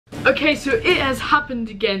Okay, so it has happened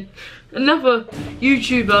again. Another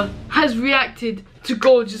YouTuber has reacted to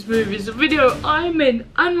gorgeous movies. A video I'm in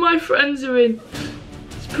and my friends are in.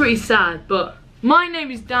 It's pretty sad, but my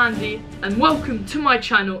name is Dandy and welcome to my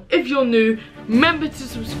channel. If you're new, remember to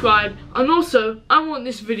subscribe, and also I want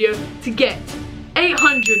this video to get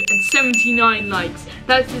 879 likes.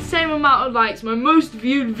 That's the same amount of likes my most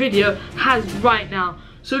viewed video has right now.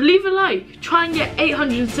 So leave a like, try and get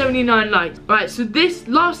 879 likes. Alright, so this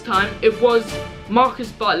last time it was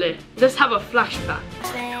Marcus Butler. Let's have a flashback.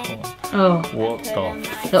 Oh, What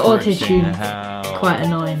the auto-tune, quite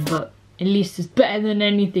annoying, but at least it's better than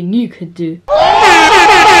anything you could do.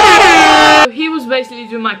 So he was basically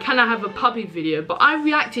doing my Can I Have a Puppy video, but I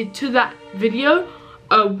reacted to that video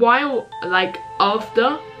a while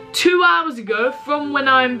after. 2 hours ago from when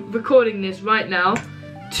I'm recording this right now.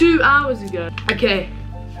 2 hours ago. Okay,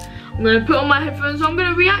 I'm gonna put on my headphones and I'm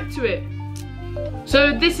gonna react to it.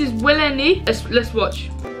 So this is WillNE. Let's watch.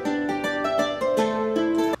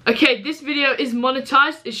 Okay, this video is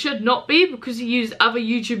monetized. It should not be because he used other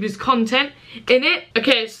YouTubers' content in it.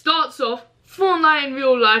 Okay, it starts off Fortnite In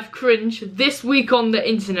Real Life Cringe this week on the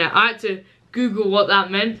internet. I had to Google what that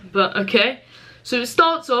meant, but okay. So it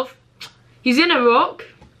starts off, he's in a rock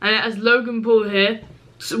and it has Logan Paul here.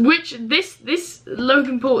 So which this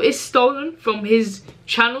Logan Paul is stolen from his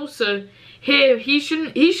channel, so here he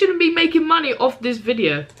shouldn't be making money off this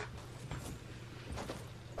video.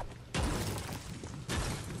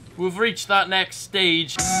 We've reached that next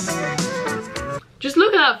stage. Just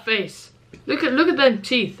look at that face. Look at them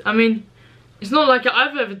teeth. I mean, it's not like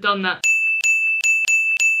I've ever done that.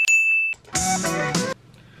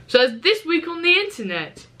 So it's this week on the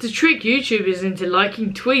internet to trick YouTubers into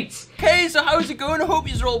liking tweets. Hey, so how's it going? I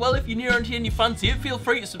hope you're all well. If you're new around here and you fancy it, feel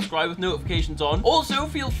free to subscribe with notifications on. Also,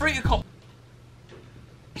 feel free to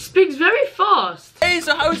He speaks very fast. Hey,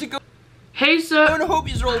 so how's it going? Hey, sir. I hope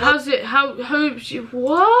you're all well. How's it?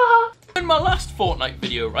 What? In my last Fortnite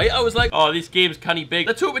video, right, I was like, oh, this game's canny big.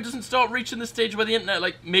 Let's hope it doesn't start reaching the stage where the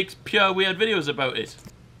internet, makes pure weird videos about it.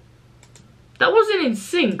 That wasn't in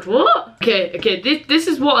sync, what? Okay, this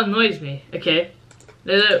is what annoys me, okay?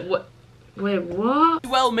 What? Wait, what?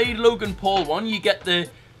 Well-made Logan Paul one, you get the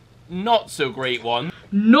not-so-great one.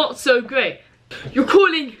 Not so great. You're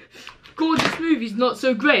calling Gorgeous Movies not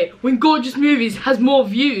so great when Gorgeous Movies has more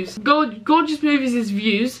views. Gorgeous Movies is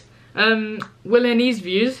views, WillNE's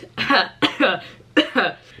views.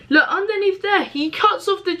 Look, underneath there, he cuts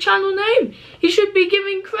off the channel name. He should be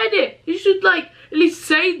giving credit. He should, at least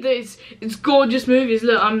say that it's Gorgeous Movies.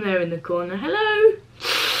 Look, I'm there in the corner. Hello.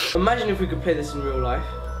 Imagine if we could play this in real life.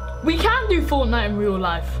 We can do Fortnite in real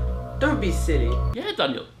life. Don't be silly. Yeah,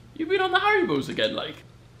 Daniel, you've been on the Haribos again,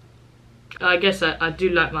 I guess I do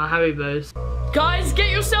like my Haribos. Guys, get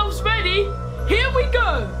yourselves ready. Here we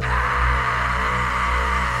go.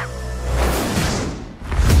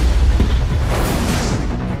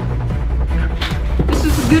 This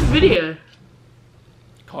is a good video.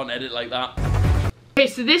 Can't edit like that. Okay,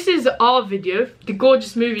 so this is our video, the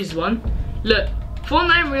Gorgeous Movies one. Look,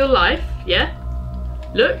 Fortnite in Real Life, yeah?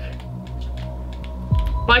 Look.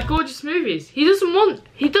 By Gorgeous Movies. He doesn't want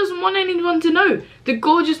anyone to know that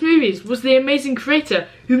Gorgeous Movies was the amazing creator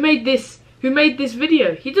who made this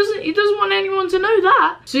video. He doesn't want anyone to know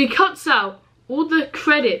that. So he cuts out all the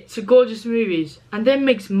credit to Gorgeous Movies and then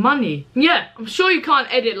makes money. Yeah, I'm sure you can't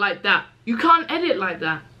edit like that. You can't edit like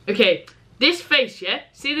that. Okay, this face, yeah?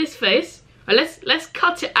 See this face? Let's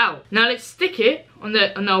cut it out. Now let's stick it on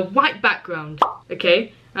a white background.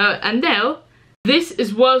 Okay? And now this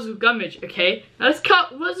is Wurzel Gummidge, okay? Now let's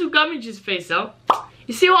cut Wurzel Gummidge's face out.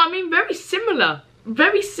 You see what I mean? Very similar.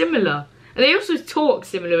 Very similar. And they also talk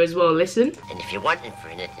similar as well, listen. And if you're wanting for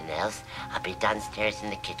anything else, I'll be downstairs in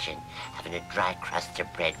the kitchen, having a dry crust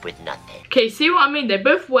of bread with nothing. Okay, see what I mean? They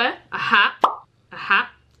both wear a hat.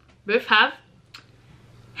 Both have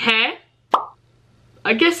hair.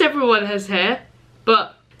 I guess everyone has hair.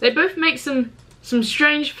 But they both make some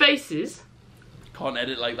strange faces. Can't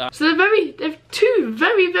edit like that. So they're two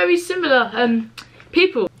very similar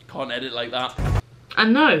people. Can't edit like that.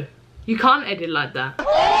 And no, you can't edit like that.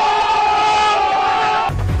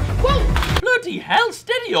 Well, bloody hell,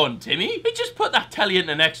 steady on, Timmy. They just put that telly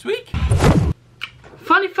into next week.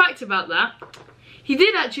 Funny fact about that, he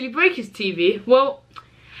did actually break his TV. Well,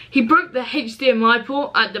 he broke the HDMI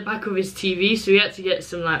port at the back of his TV, so he had to get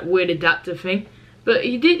some weird adapter thing. But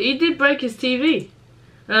he did break his TV.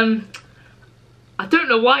 I don't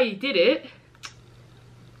know why he did it.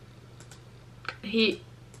 I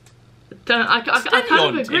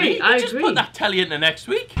kind of agree. I just agree. put that telly into next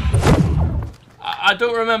week. I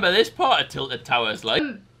don't remember this part of Tilted Towers,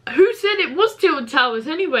 Who said it was Tilted Towers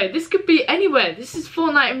anyway? This could be anywhere. This is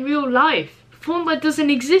Fortnite in real life. Fortnite doesn't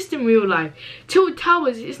exist in real life. Tilted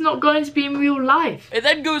Towers is not going to be in real life. It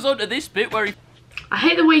then goes on to this bit where he... I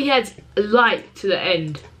hate the way he adds a light to the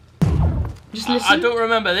end. Just listen. I don't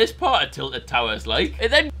remember this part of Tilted Towers, like.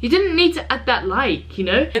 You didn't need to add that light, you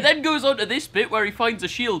know? It then goes on to this bit where he finds a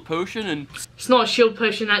shield potion and... It's not a shield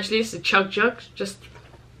potion actually, it's a chug jug. Just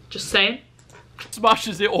saying.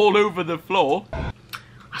 Smashes it all over the floor.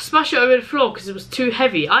 I smashed it over the floor because it was too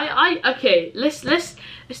heavy. Okay, let's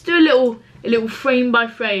do a little frame by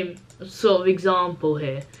frame sort of example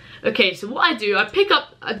here. Okay, so what I do, I pick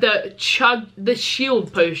up the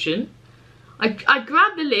shield potion. I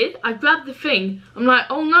grab the lid, I grab the thing, I'm like,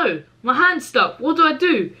 oh no, my hand's stuck, what do I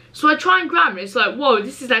do? So I try and grab it, it's like, whoa,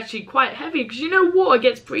 this is actually quite heavy, because you know water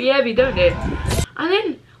gets pretty heavy, don't it? And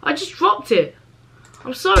then, I just dropped it.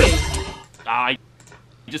 I'm sorry.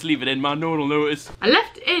 Just leave it in, man, no one will notice. I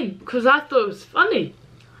left it in, because I thought it was funny.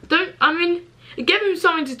 It gave him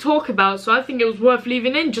something to talk about, so I think it was worth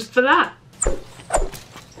leaving in just for that.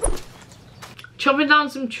 Chopping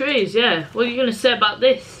down some trees, yeah. What are you going to say about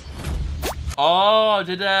this? Oh,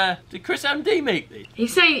 did Chris MD make this?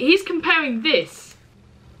 He's saying he's comparing this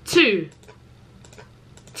to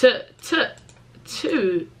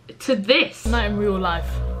this. Not in real life.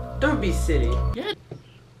 Don't be silly. Yeah.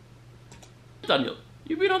 Daniel,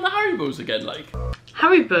 you've been on the Haribos again, like.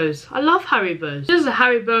 Haribos. I love Haribos. There's a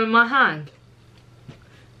Haribo in my hand.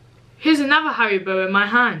 Here's another Haribo in my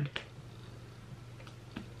hand.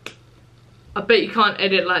 I bet you can't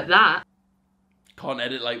edit like that. Can't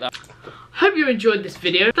edit like that. Hope you enjoyed this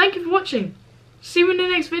video. Thank you for watching. See you in the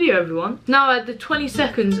next video, everyone. Now at the 20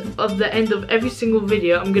 seconds of the end of every single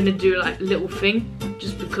video, I'm gonna do like a little thing,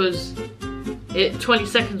 just because 20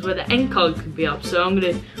 seconds where the end card could be up. So I'm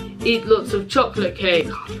gonna eat lots of chocolate cake.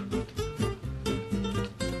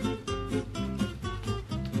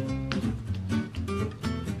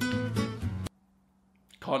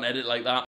 Can't edit like that.